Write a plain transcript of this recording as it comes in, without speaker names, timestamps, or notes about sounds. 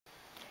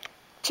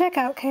Check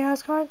out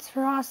Chaos Cards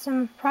for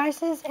awesome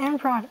prices and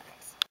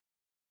products.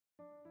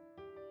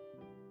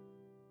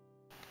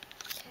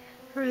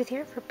 Ruth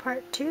here for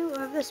part 2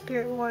 of the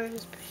Spirit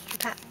Warriors booster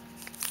pack.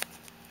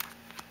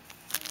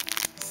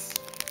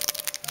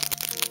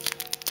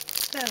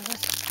 So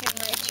let's get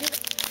right to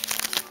it.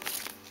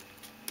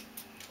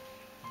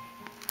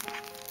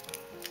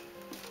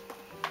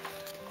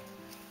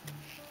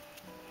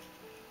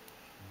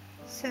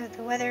 So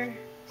the weather,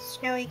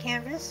 snowy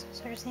canvas,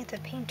 so I just need the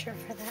painter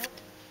for that.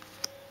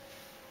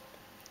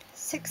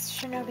 6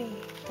 shinobi,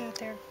 though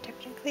they're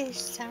technically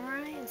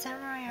samurai, and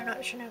samurai are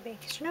not shinobi,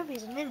 because shinobi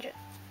is a ninja.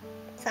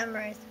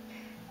 Samurais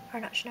are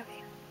not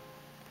shinobi.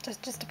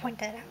 Just to point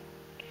that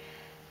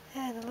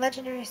out. The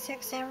legendary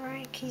 6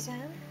 samurai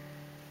Kizan.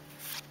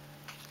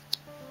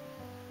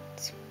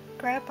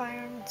 Scrap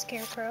iron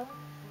scarecrow.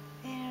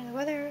 And the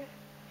weather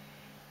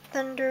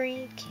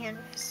thundery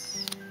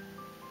canvas.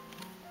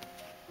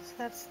 So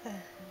that's the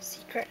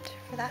secret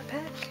for that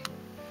pack.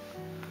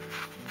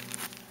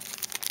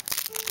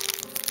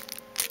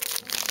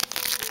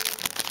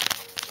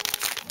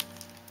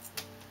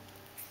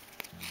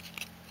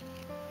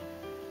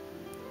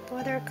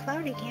 Weather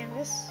cloudy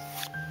canvas.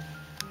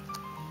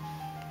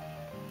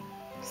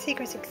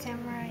 Secret 6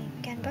 samurai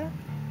Genba.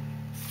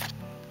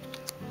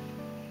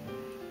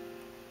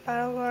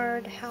 Battle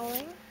Guard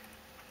howling.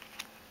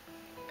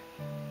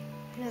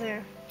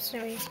 Another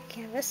snowy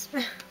canvas.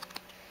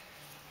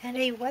 And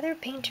a weather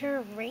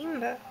painter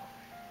rainbow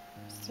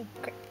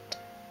secret. So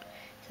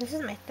this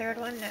is my 3rd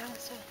one now,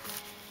 so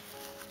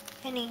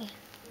any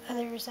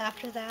others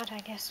after that I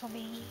guess will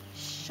be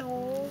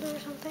sold or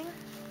something.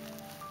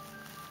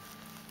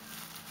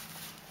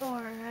 Or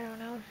I don't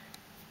know.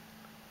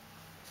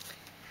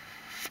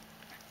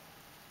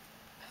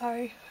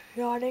 Sorry,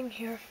 yawning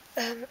here.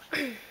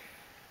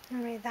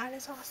 Anyway, that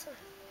is awesome.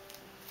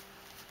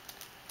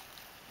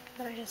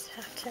 But I just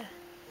have to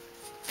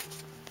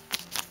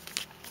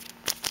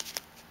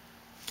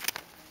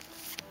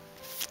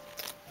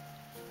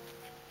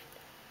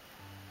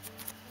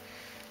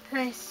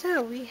Alright,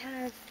 so we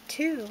have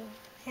 2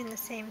 in the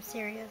same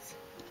series.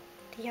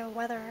 The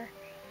weather.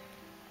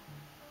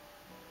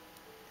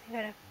 I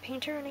got a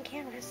painter and a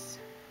canvas,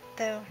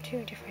 though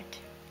 2 different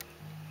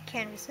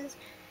canvases.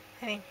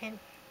 And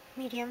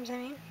mediums,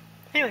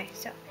 Anyway,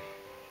 so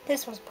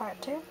this was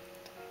part 2.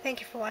 Thank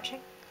you for watching.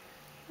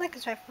 Like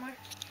and subscribe for more.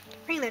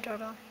 Ring the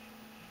doorbell.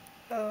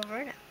 Over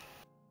and out.